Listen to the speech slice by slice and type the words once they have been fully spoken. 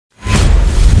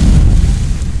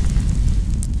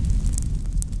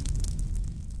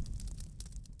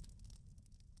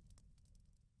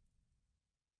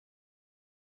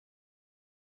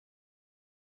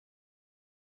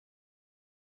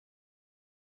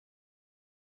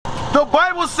The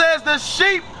Bible says the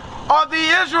sheep are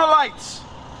the Israelites.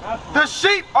 The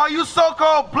sheep are you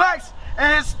so-called blacks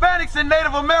and Hispanics and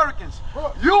Native Americans.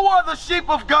 You are the sheep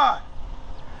of God.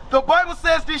 The Bible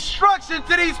says destruction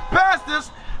to these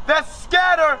pastors that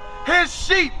scatter his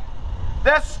sheep,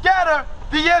 that scatter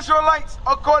the Israelites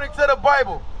according to the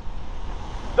Bible.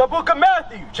 The book of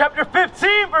Matthew, chapter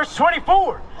 15, verse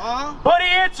 24. But he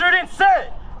answered and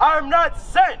said, I am not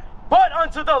sent but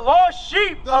unto the lost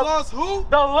sheep. The lost who?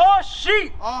 The lost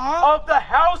sheep of the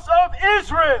house of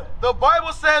Israel. The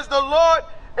Bible says the Lord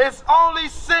is only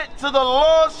sent to the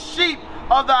lost sheep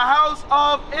of the house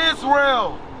of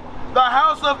Israel. The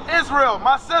house of Israel.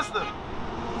 My sister,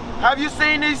 have you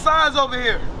seen these signs over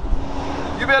here?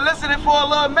 You've been listening for a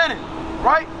little minute,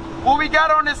 right? What we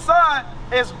got on this sign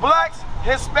is blacks,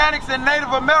 Hispanics, and Native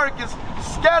Americans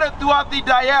scattered throughout the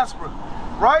diaspora,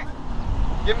 right?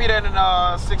 Give me that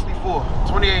in 64,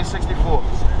 2864.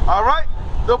 All right?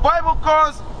 The Bible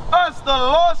calls us the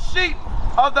lost sheep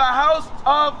of the house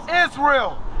of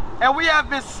Israel. And we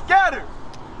have been scattered,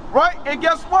 right? And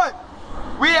guess what?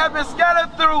 We have been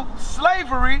scattered through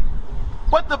slavery,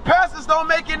 but the pastors don't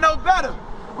make it no better.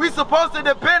 We're supposed to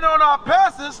depend on our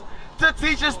pastors to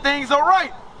teach us things are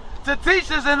right, to teach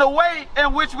us in the way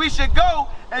in which we should go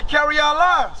and carry our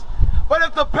lives. But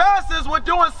if the pastors were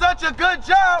doing such a good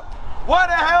job, why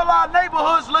the hell our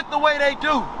neighborhoods look the way they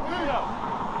do?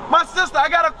 My sister, I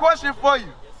got a question for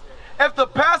you. If the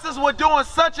pastors were doing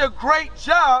such a great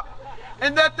job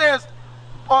and that there's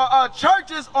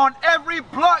churches on every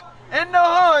block in the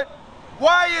hood,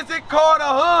 why is it called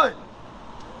a hood?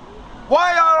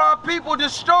 Why are our people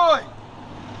destroyed?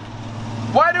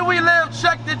 Why do we live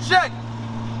check to check?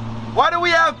 Why do we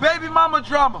have baby mama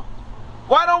drama?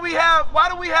 Why do we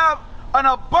have an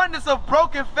abundance of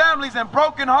broken families and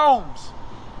broken homes?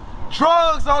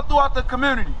 Drugs all throughout the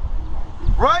community,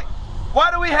 right?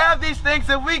 Why do we have these things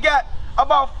if we got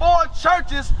about 4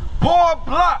 churches per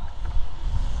block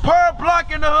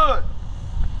in the hood?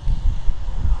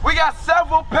 We got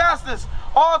several pastors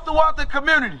all throughout the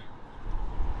community,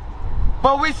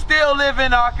 but we still live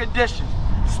in our condition,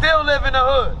 still live in the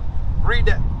hood. Read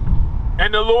that.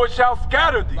 And the Lord shall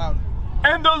scatter thee,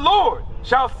 and the Lord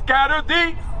shall scatter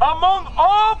thee among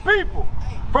all people,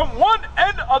 from one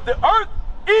end of the earth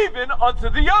even unto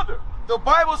the other. The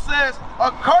Bible says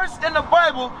a curse in the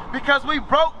Bible because we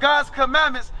broke God's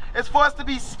commandments is for us to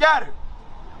be scattered.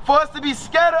 For us to be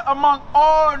scattered among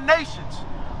all nations,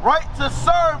 right? To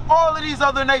serve all of these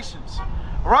other nations,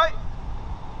 right?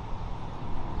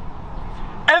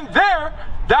 And there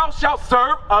thou shalt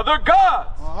serve other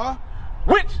gods,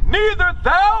 which neither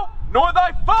thou nor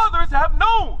thy fathers have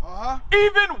known,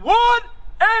 even wood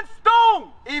and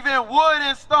stone. Even wood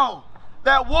and stone.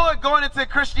 That wood going into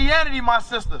Christianity, my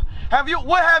sister.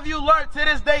 What have you learned to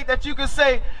this day that you can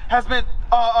say has been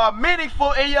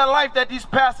meaningful in your life that these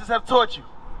pastors have taught you?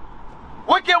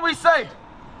 What can we say?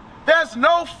 There's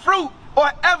no fruit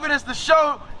or evidence to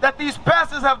show that these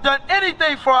pastors have done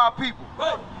anything for our people.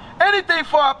 Anything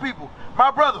for our people.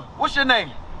 My brother, what's your name?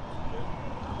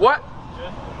 What?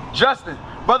 Justin.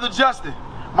 Brother Justin.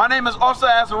 My name is also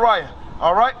Azariah.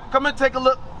 All right, come and take a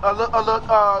look, a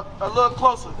little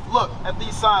closer. Look at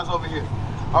these signs over here.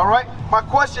 All right. My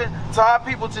question to our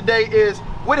people today is,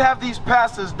 what have these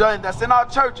pastors done that's in our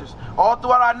churches, all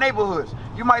throughout our neighborhoods?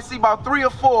 You might see about 3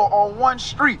 or 4 on one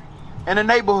street in a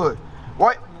neighborhood.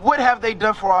 What have they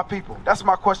done for our people? That's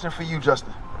my question for you,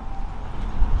 Justin.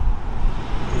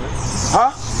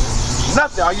 Huh?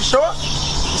 Nothing. Are you sure?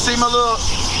 You seem a little.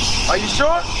 Are you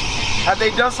sure? Have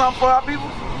they done something for our people?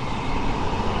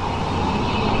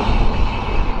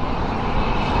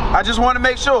 I just want to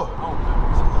make sure.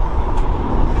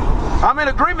 I'm in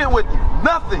agreement with you.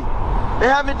 Nothing. They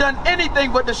haven't done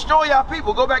anything but destroy our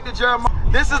people. Go back to Jeremiah.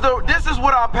 This is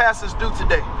what our pastors do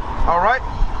today. All right?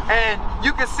 And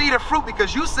you can see the fruit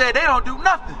because you said they don't do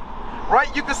nothing.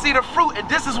 Right? You can see the fruit, and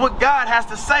this is what God has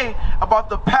to say about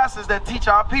the pastors that teach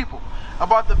our people.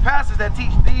 About the pastors that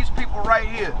teach these people right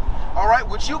here. All right?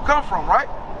 Which you come from, right?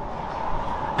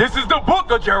 This is the book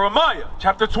of Jeremiah,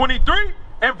 chapter 23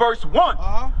 and verse 1.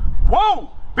 Woe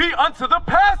be unto the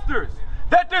pastors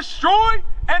that destroy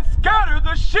and scatter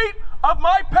the sheep of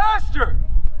my pasture.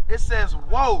 It says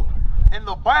woe. In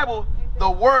the Bible, the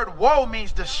word woe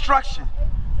means destruction,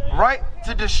 right?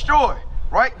 To destroy,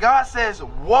 right? God says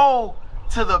woe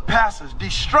to the pastors,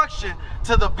 destruction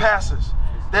to the pastors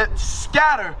that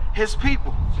scatter his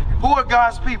people. Who are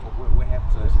God's people? What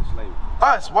happened to us in slavery?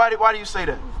 Us. Why do you say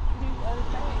that?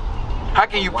 How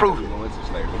can you prove it? We went to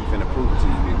slavery. We finna prove it to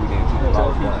you. We didn't keep the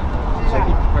laws done. So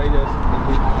he created us and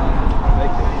we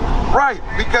make it. Right,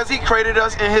 because he created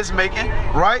us in his making,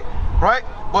 right? Right?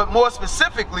 But more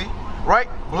specifically, right,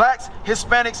 blacks,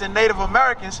 Hispanics, and Native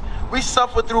Americans, we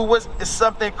suffer through what is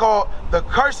something called the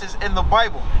curses in the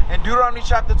Bible. In Deuteronomy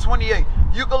chapter 28,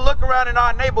 you can look around in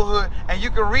our neighborhood and you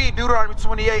can read Deuteronomy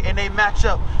 28 and they match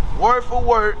up word for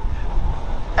word.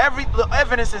 The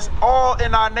evidence is all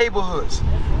in our neighborhoods,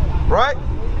 right?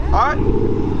 All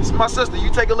right, this is my sister. You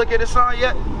take a look at this sign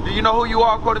yet? Do you know who you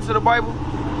are according to the Bible?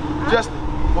 Just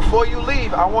before you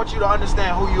leave, I want you to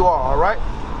understand who you are, all right?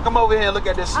 Come over here and look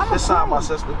at this sign, my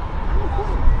sister.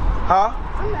 Huh?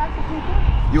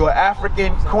 You're an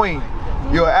African queen.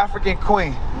 You're an African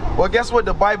queen. Well, guess what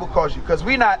the Bible calls you? Because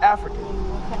we're not African.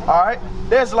 All right?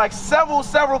 There's like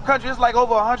several countries, like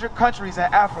over 100 countries in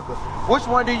Africa. Which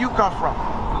one do you come from?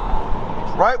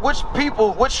 Right? Which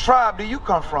people, which tribe do you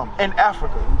come from in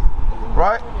Africa?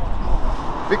 Right?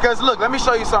 Because look, let me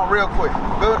show you something real quick.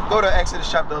 Go to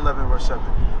Exodus chapter 11, verse 7.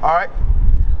 All right?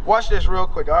 Watch this real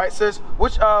quick. All right? It says,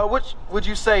 which would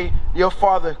you say your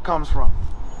father comes from?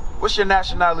 What's your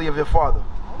nationality of your father?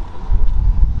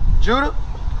 Judah?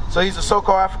 So he's a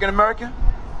so-called African American?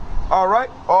 All right?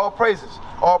 All praises.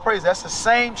 All praises. That's the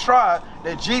same tribe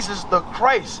that Jesus the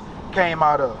Christ came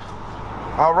out of.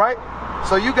 All right?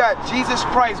 So you got Jesus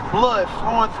Christ's blood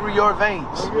flowing through your veins.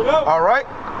 All right?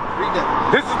 Read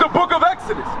that. This is the book of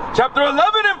Exodus, chapter 11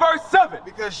 and verse 7.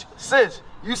 Because sis,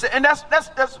 you said, and that's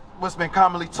what's been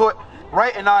commonly taught,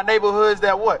 right, in our neighborhoods,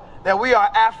 that what? That we are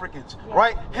Africans,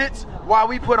 right? Hence why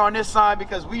we put on this sign,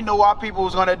 because we know our people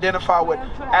is going to identify with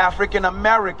African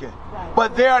American.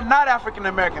 But they are not African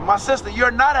American. My sister,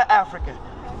 you're not an African.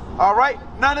 All right?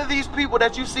 None of these people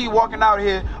that you see walking out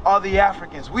here are the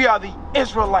Africans. We are the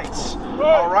Israelites.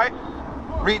 All right?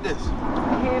 Read this.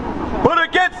 But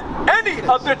against any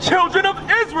of the children of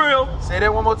Israel. Say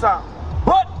that one more time.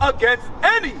 But against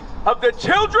any of the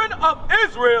children of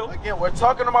Israel. Again, we're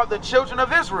talking about the children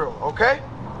of Israel, okay?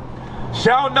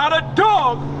 Shall not a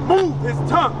dog move his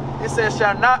tongue. It says,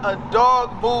 shall not a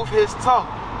dog move his tongue.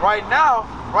 Right now,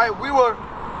 right, we were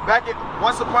back at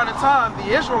once upon a time,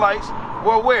 the Israelites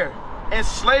were where? In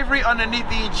slavery underneath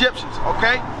the Egyptians,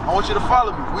 okay? I want you to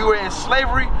follow me. We were in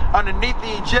slavery underneath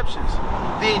the Egyptians.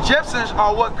 The Egyptians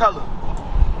are what color?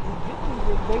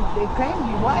 They claim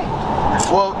you white.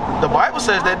 Well, the Bible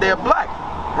says that they're black,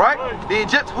 right? The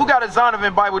Egyptians, who got a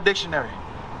Zonovan Bible dictionary?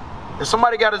 If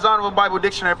somebody got a Zonovan Bible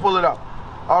dictionary, pull it up.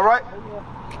 All right?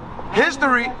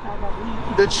 History,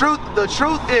 the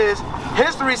truth is,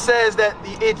 history says that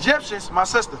the Egyptians, my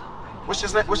sister,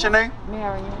 what's your name?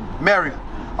 Mariam.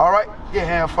 All right? Get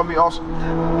hand for me also.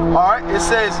 All right? It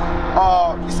says,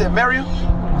 you said Mariam?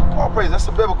 Oh, praise, that's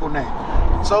a biblical name.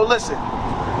 So listen,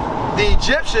 the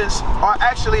Egyptians are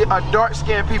actually a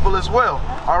dark-skinned people as well.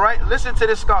 All right? Listen to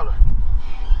this scholar.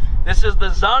 This is the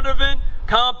Zondervan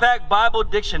Compact Bible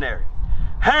Dictionary.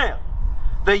 Ham,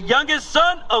 the youngest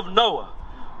son of Noah,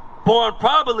 born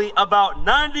probably about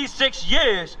 96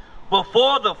 years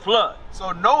before the flood.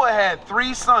 So Noah had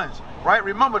 3 sons, right?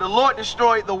 Remember, the Lord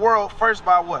destroyed the world first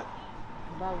by what?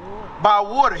 By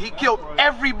water. He killed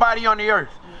everybody on the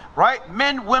earth, right?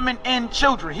 Men, women, and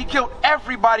children. He killed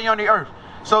everybody on the earth.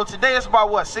 So today it's about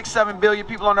what, 6-7 billion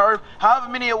people on the earth. However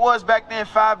many it was back then,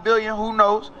 5 billion, who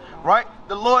knows, right?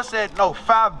 The Lord said, no,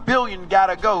 5 billion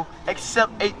gotta go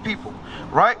except 8 people,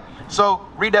 right? So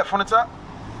read that from the top.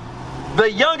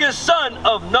 The youngest son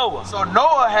of Noah. So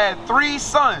Noah had 3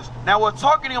 sons. Now we're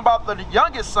talking about the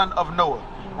youngest son of Noah,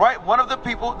 right? One of the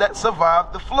people that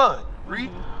survived the flood.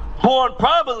 Read. Born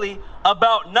probably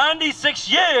about 96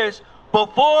 years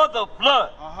before the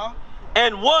flood.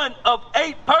 And one of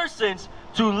 8 persons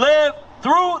to live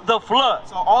through the flood.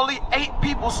 So only 8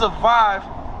 people survived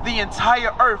the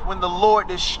entire earth when the Lord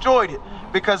destroyed it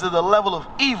because of the level of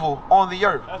evil on the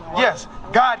earth. Yes,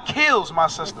 God kills, my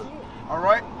sister. All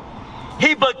right?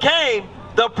 He became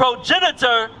the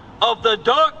progenitor of the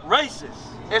dark races.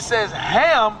 It says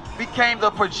Ham became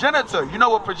the progenitor. You know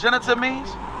what progenitor means?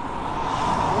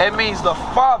 It means the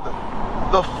father.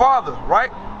 The father,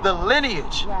 right? The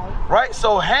lineage, right?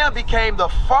 So Ham became the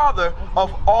father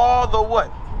of all the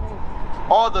what?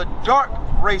 All the dark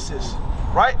races,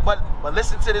 right? But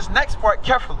listen to this next part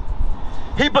carefully.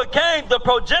 He became the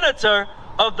progenitor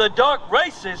of the dark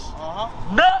races,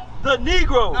 not the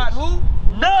Negroes. Not who?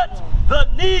 Not the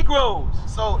Negroes.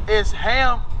 So is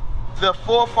Ham the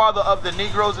forefather of the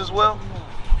Negroes as well?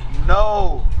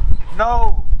 No.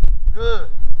 No. Good.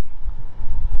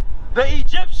 The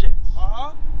Egyptians.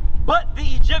 But the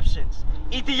Egyptians,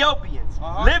 Ethiopians,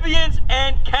 Libyans,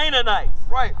 and Canaanites.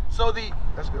 Right. So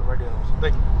that's good right there.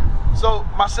 Thank you. So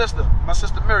my sister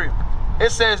Miriam,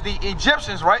 it says the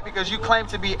Egyptians, right? Because you claim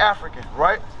to be African,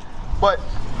 right? But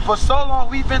for so long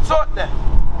we've been taught that.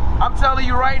 I'm telling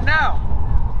you right now,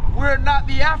 we're not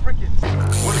the Africans.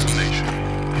 What is a nation?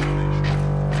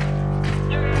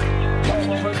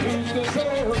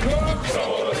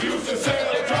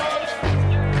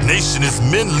 Nation is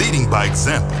men leading by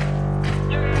example.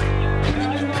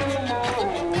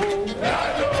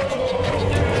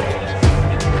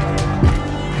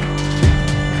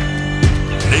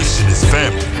 Nation is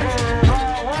family.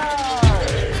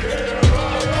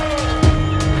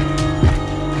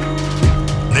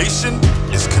 Nation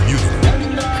is community.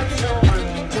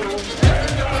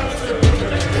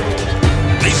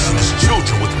 Nation is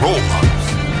children with role models.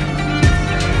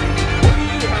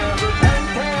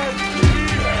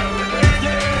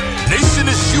 Nation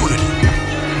is unity.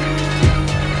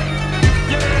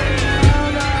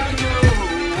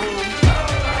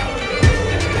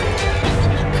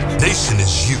 Nation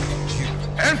is you.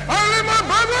 And finally, my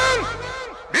brethren,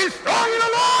 be strong in the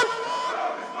Lord.